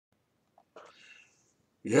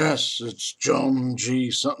Yes, it's John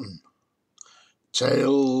G. Sutton.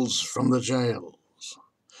 Tales from the Jails.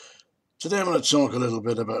 Today I'm going to talk a little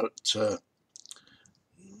bit about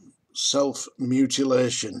self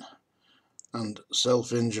mutilation and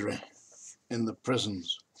self injury in the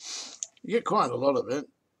prisons. You get quite a lot of it.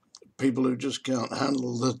 People who just can't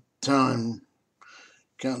handle the time,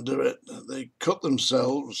 can't do it. They cut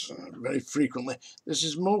themselves very frequently. This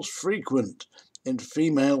is most frequent in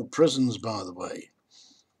female prisons, by the way.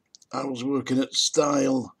 I was working at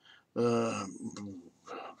Style 40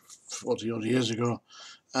 odd years ago,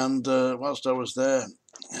 and whilst I was there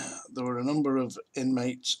were a number of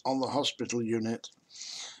inmates on the hospital unit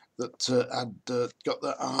that had got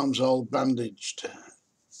their arms all bandaged.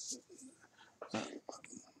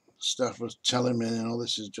 Staff was telling me,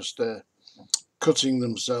 this is just cutting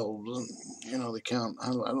themselves, and they can't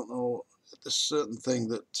handle it. I don't know, there's a certain thing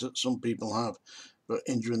that some people have about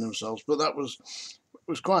injuring themselves, but that was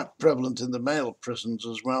quite prevalent in the male prisons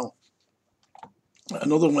as well.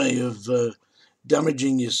 Another way of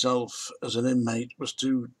damaging yourself as an inmate was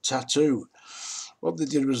to tattoo. What they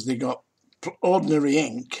did was they got ordinary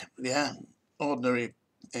ink, ordinary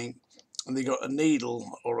ink, and they got a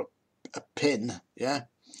needle or a pin,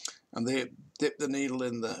 and they dipped the needle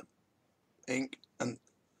in the ink, and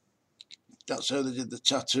that's how they did the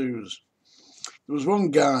tattoos. There was one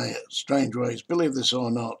guy at Strangeways, believe this or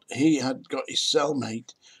not, he had got his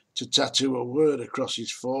cellmate to tattoo a word across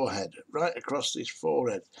his forehead, right across his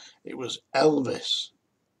forehead. It was Elvis.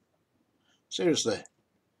 Seriously.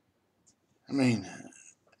 I mean,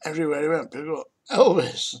 everywhere he went, people go,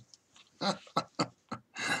 Elvis.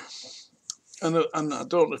 And I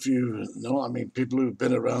don't know if you know, people who've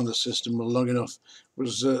been around the system long enough,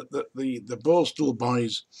 was that the Borstal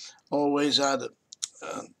boys always had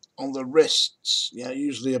on the wrists,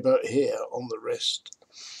 usually about here on the wrist,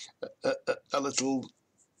 a little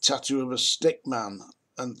tattoo of a stick man,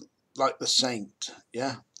 and like the saint,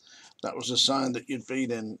 that was a sign that you'd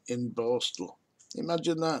been in Borstal.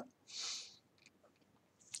 Imagine that.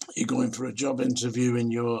 You're going for a job interview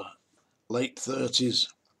in your late 30s,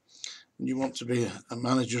 and you want to be a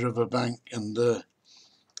manager of a bank, and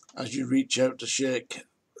as you reach out to shake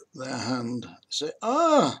their hand, say,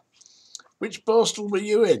 which Borstal were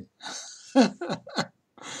you in? Yeah,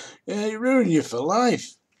 it ruined you for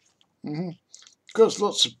life. Of course,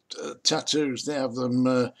 lots of tattoos, they have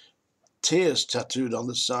them tears tattooed on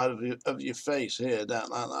the side of your face, here, down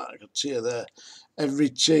like that, like a tear there. Every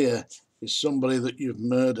tear is somebody that you've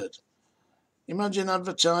murdered. Imagine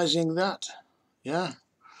advertising that, yeah?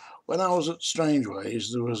 When I was at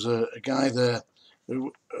Strangeways, there was a guy there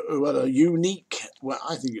who had a unique, well,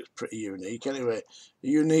 I think it's pretty unique anyway, a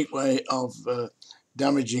unique way of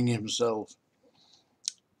damaging himself.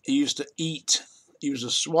 He used to eat, he was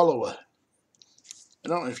a swallower. I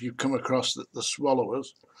don't know if you've come across the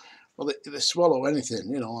swallowers. Well, they swallow anything,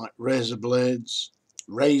 like razor blades,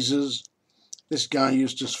 razors. This guy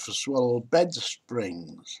used to swallow bed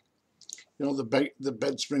springs. The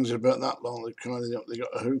bed springs are about that long. They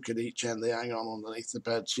got a hook at each end. They hang on underneath the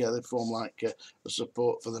beds. Yeah, they form like a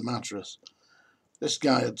support for the mattress. This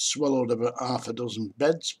guy had swallowed about half a dozen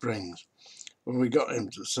bed springs when we got him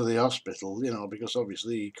to the hospital. Because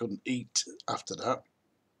obviously he couldn't eat after that.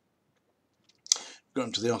 Got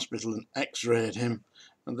him to the hospital and X-rayed him,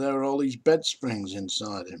 and there were all these bed springs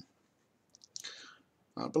inside him.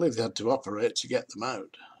 I believe they had to operate to get them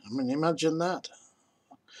out. Imagine that.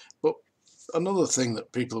 But another thing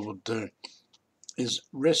that people would do is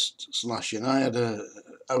wrist slashing. I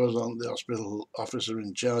was on the hospital officer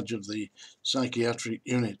in charge of the psychiatric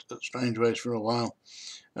unit at Strangeways for a while,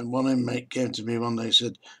 and one inmate came to me one day and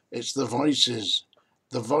said, "It's the voices,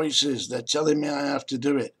 they're telling me I have to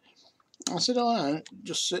do it." I said, "All right,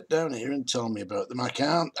 just sit down here and tell me about them." I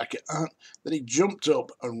can't. Then he jumped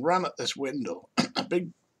up and ran at this window, a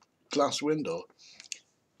big glass window,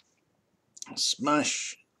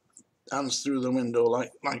 smash hands through the window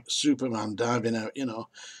like Superman diving out,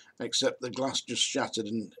 except the glass just shattered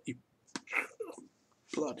and he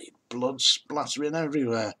bloody blood splattering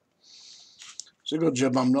everywhere. It's a good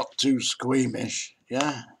job I'm not too squeamish,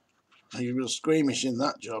 yeah? If you were squeamish in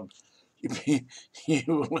that job, you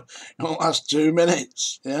won't last 2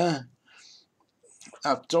 minutes, yeah?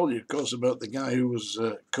 I've told you, of course, about the guy who was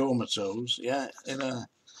comatose, in a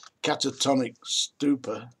catatonic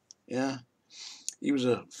stupor, yeah? He was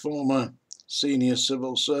a former senior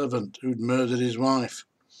civil servant who'd murdered his wife,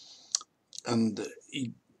 and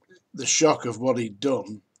the shock of what he'd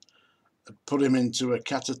done had put him into a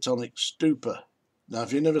catatonic stupor. Now,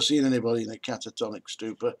 if you've never seen anybody in a catatonic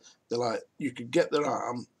stupor, they're like, you could get their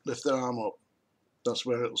arm, lift their arm up, that's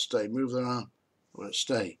where it'll stay, move their arm, where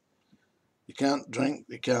stay. They can't drink,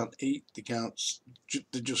 they can't eat,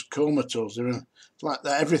 they're just comatose. It's like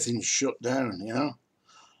that, everything's shut down, you know.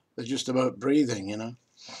 They're just about breathing, you know.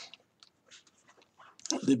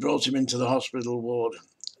 They brought him into the hospital ward,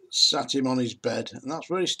 sat him on his bed, and that's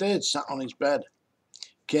where he stayed, sat on his bed.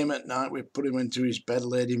 Came at night, we put him into his bed,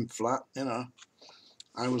 laid him flat, you know.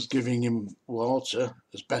 I was giving him water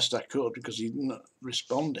as best I could because he's not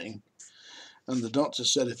responding. And the doctor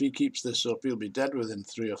said if he keeps this up, he'll be dead within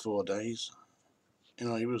 3 or 4 days. You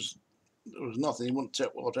know, there was nothing, he wouldn't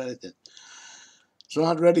take water, anything. So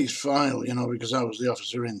I'd read his file, you know, because I was the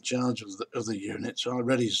officer in charge of the unit. So I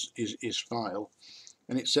read his file,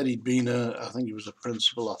 and it said he'd been I think he was a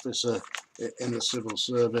principal officer in the civil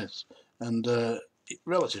service, and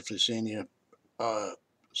relatively senior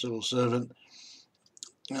civil servant.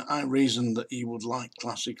 I reasoned that he would like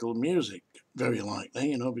classical music, very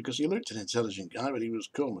likely, you know, because he looked an intelligent guy, but he was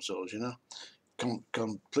comatose, you know,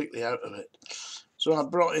 completely out of it. So I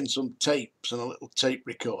brought in some tapes and a little tape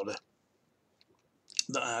recorder.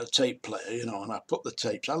 That I had a tape player, you know, and I put the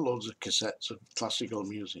tapes. I had loads of cassettes of classical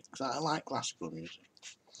music because I like classical music.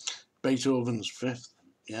 Beethoven's Fifth,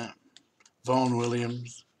 yeah. Vaughan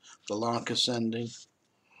Williams, The Lark Ascending.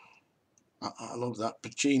 I love that.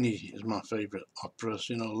 Puccini is my favourite operas,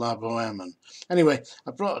 you know, La Bohème. Anyway,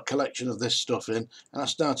 I brought a collection of this stuff in and I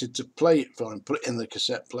started to play it for him, put it in the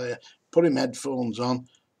cassette player, put him headphones on.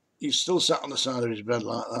 He still sat on the side of his bed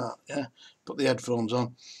like that, yeah. Put the headphones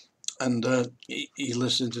on and he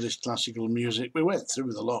listened to this classical music. We went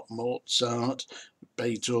through the lot, Mozart,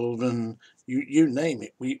 Beethoven, you name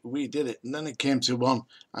it, we did it. And then it came to one,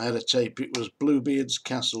 I had a tape, it was Bluebeard's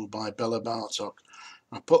Castle by Bela Bartok.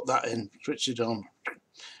 I put that in, switched it on,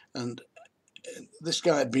 and this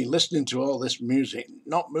guy had been listening to all this music,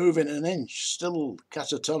 not moving an inch, still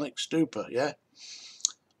catatonic stupor, yeah?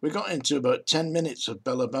 We got into about 10 minutes of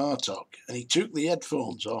Bela Bartok, and he took the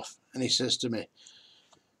headphones off, and he says to me,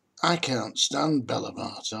 I can't stand Bela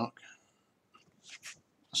Bartok.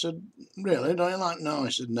 I said, really, don't you like? No,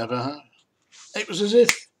 he said, never have. It was as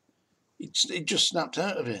if he'd just snapped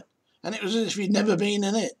out of it, and it was as if he'd never been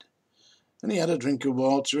in it. And he had a drink of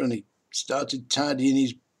water and he started tidying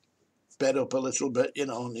his bed up a little bit, you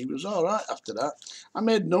know, and he was all right after that. I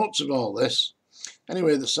made notes of all this.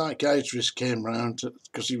 Anyway, the psychiatrist came round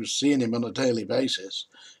because he was seeing him on a daily basis.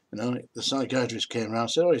 You know, the psychiatrist came round and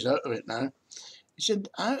said, oh, he's out of it now. He said,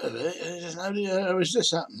 out of it? How has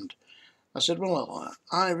this happened? I said, well,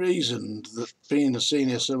 I reasoned that being a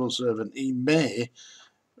senior civil servant, he may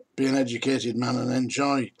be an educated man and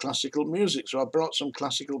enjoy classical music. So I brought some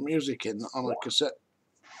classical music in on a cassette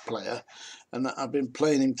player, and I've been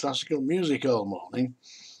playing him classical music all morning.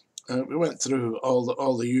 We went through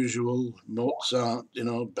all the usual Mozart, you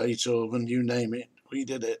know, Beethoven, you name it. We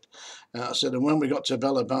did it. I said, and when we got to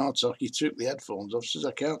Bela Bartok, he took the headphones off. He says,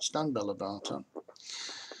 I can't stand Bela Bartok.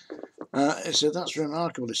 He said, that's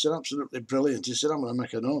remarkable. He said, absolutely brilliant. He said, I'm going to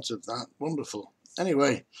make a note of that. Wonderful.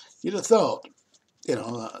 Anyway, you'd have thought, you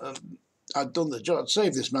know, I'd done the job. I'd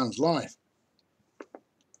saved this man's life.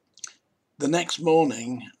 The next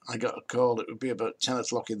morning, I got a call. It would be about 10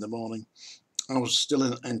 o'clock in the morning. I was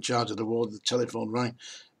still in charge of the ward. The telephone rang.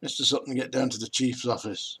 Mr. Sutton, get down to the chief's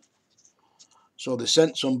office. So they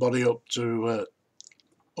sent somebody up to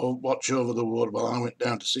watch over the ward while I went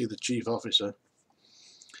down to see the chief officer.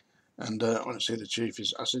 And I went to see the chief.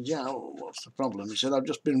 I said, yeah, what's the problem? He said, I've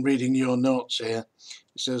just been reading your notes here.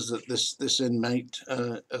 He says that this inmate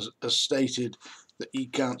has stated that he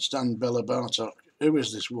can't stand Bela Bartok. Who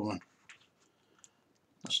is this woman?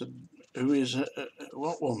 I said, who is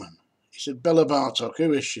what woman? He said, Bela Bartok,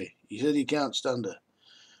 who is she? He said he can't stand her.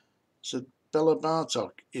 I said, Bela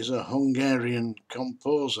Bartok is a Hungarian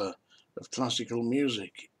composer of classical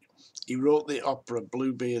music. He wrote the opera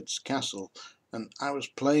Bluebeard's Castle, and I was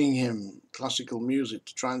playing him classical music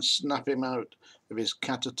to try and snap him out of his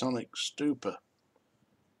catatonic stupor.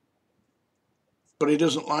 But he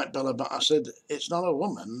doesn't like Bela Bartok. I said, it's not a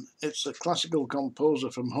woman, it's a classical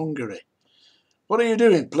composer from Hungary. What are you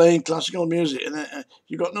doing, playing classical music? And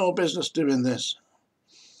you've got no business doing this.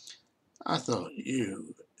 I thought,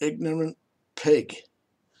 you ignorant pig.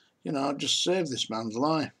 You know, I've just saved this man's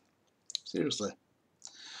life. Seriously.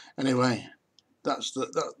 Anyway, that's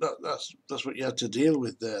what you had to deal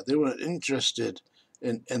with there. They weren't interested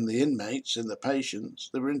in the inmates, in the patients.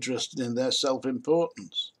 They were interested in their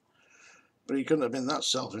self-importance. But he couldn't have been that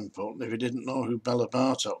self-important if he didn't know who Bela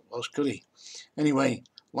Bartok was, could he? Anyway,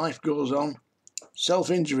 life goes on.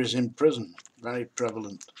 Self-injuries in prison, very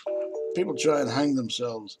prevalent. People try and hang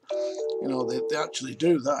themselves. You know, they actually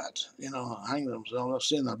do that, you know, hang themselves. I've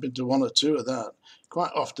seen that. I've been to one or two of that.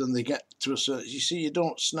 Quite often they get to a certain, you see, you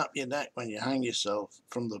don't snap your neck when you hang yourself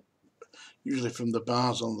from the, usually from the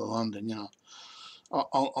bars on the landing, you know,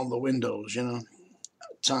 on the windows, you know,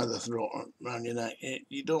 tie the throat around your neck.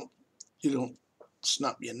 You don't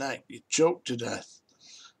snap your neck, you choke to death.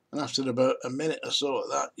 And after about a minute or so of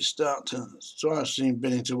that, you start to. So I've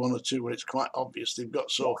been into one or two where it's quite obvious they've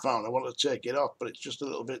got so far and I want to take it off, but it's just a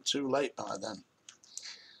little bit too late by then.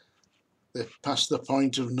 They've passed the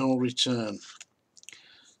point of no return.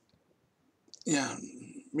 Yeah,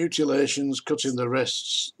 mutilations, cutting the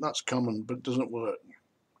wrists, that's common, but doesn't work.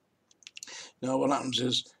 Now what happens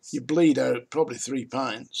is you bleed out probably 3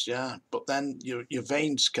 pints, yeah, but then your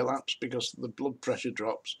veins collapse because the blood pressure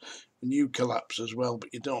drops and you collapse as well,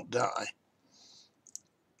 but you don't die.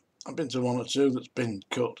 I've been to one or two that's been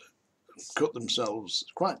cut themselves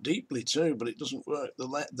quite deeply too, but it doesn't work.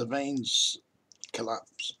 The veins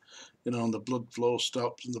collapse, you know, and the blood flow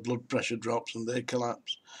stops and the blood pressure drops and they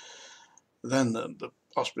collapse. Then the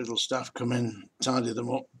hospital staff come in, tidy them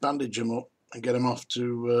up, bandage them up, and get them off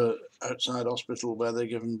to outside hospital where they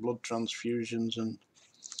give them blood transfusions. And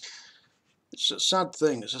it's a sad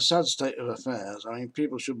thing. It's a sad state of affairs. I mean,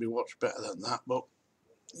 people should be watched better than that. But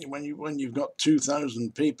when you've got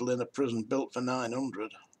 2,000 people in a prison built for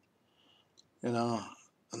 900, you know,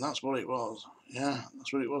 and that's what it was. Yeah,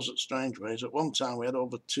 that's what it was at Strangeways. At one time, we had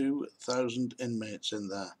over 2,000 inmates in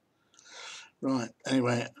there. Right.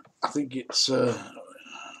 Anyway, I think it's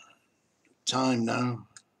time now.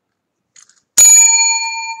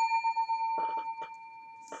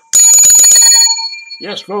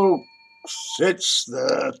 Yes, folks, it's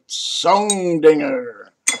the Song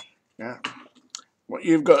Dinger. Yeah. What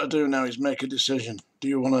you've got to do now is make a decision. Do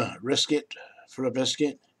you want to risk it for a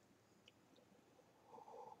biscuit?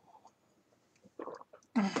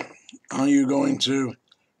 Are you going to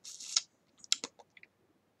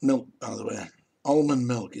milk, by the way? Almond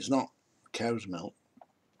milk, it's not cow's milk.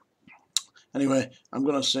 Anyway, I'm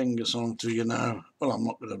going to sing a song to you now. Well, I'm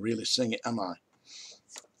not going to really sing it, am I?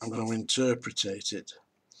 I'm going to interpretate it.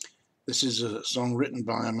 This is a song written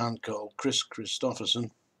by a man called Chris Christopherson,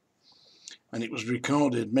 and it was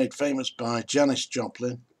recorded, made famous by Janis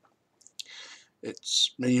Joplin.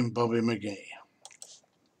 It's me and Bobby McGee.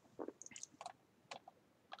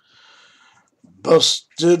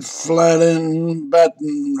 Busted flat in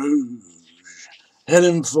Baton Rouge,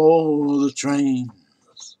 heading for the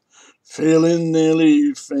trains, feeling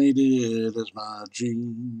nearly faded as my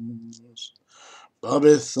jeans.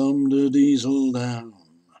 Bobby thumbed a diesel down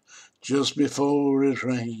just before it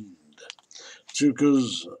rained, took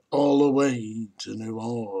us all the way to New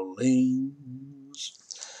Orleans.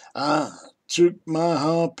 I took my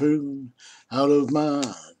harpoon out of my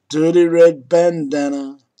dirty red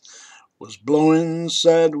bandana, was blowing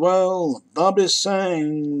sad while Bobby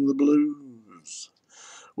sang the blues,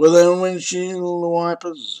 with their windshield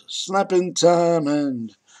wipers slapping time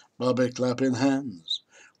and Bobby clapping hands.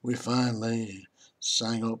 We finally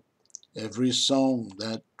sang up every song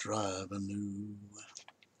that driver knew.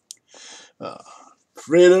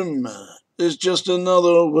 Freedom is just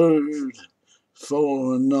another word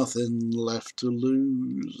for nothing left to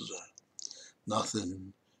lose.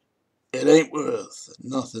 Nothing, it ain't worth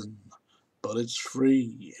nothing, but it's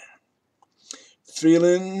free.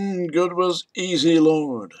 Feeling good was easy,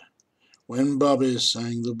 Lord, when Bobby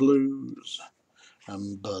sang the blues.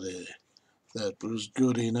 And buddy, that was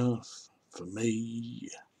good enough for me.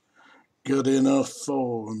 Good enough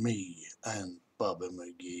for me and Bobby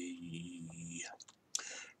McGee.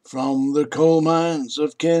 From the coal mines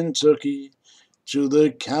of Kentucky to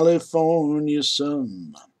the California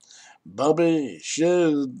sun, Bobby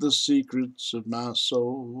shared the secrets of my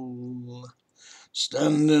soul,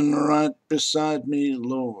 standing right beside me,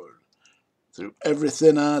 Lord, through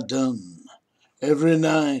everything I done. Every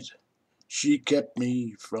night she kept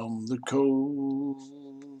me from the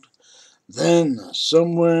cold. Then,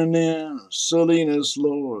 somewhere near Salinas,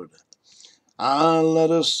 Lord, I let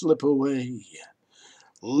her slip away,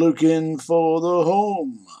 looking for the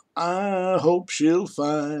home I hope she'll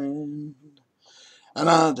find. And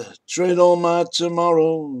I'd trade all my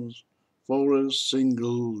tomorrows for a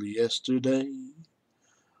single yesterday,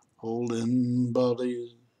 holding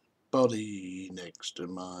Buddy's body next to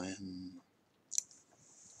mine.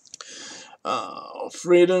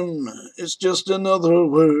 Freedom is just another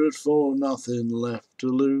word for nothing left to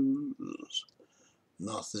lose.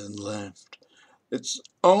 Nothing left. It's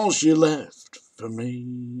all she left for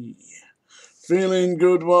me. Feeling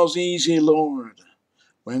good was easy, Lord,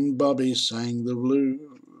 when Bobby sang the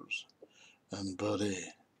blues. And buddy,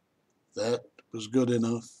 that was good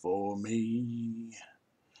enough for me.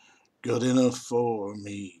 Good enough for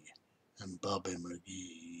me and Bobby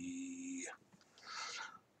McGee.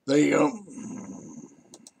 There you go.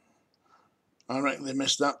 I reckon they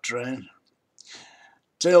missed that train.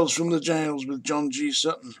 Tales from the Jails with John G.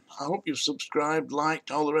 Sutton. I hope you've subscribed,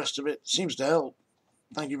 liked, all the rest of it. Seems to help.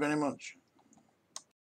 Thank you very much.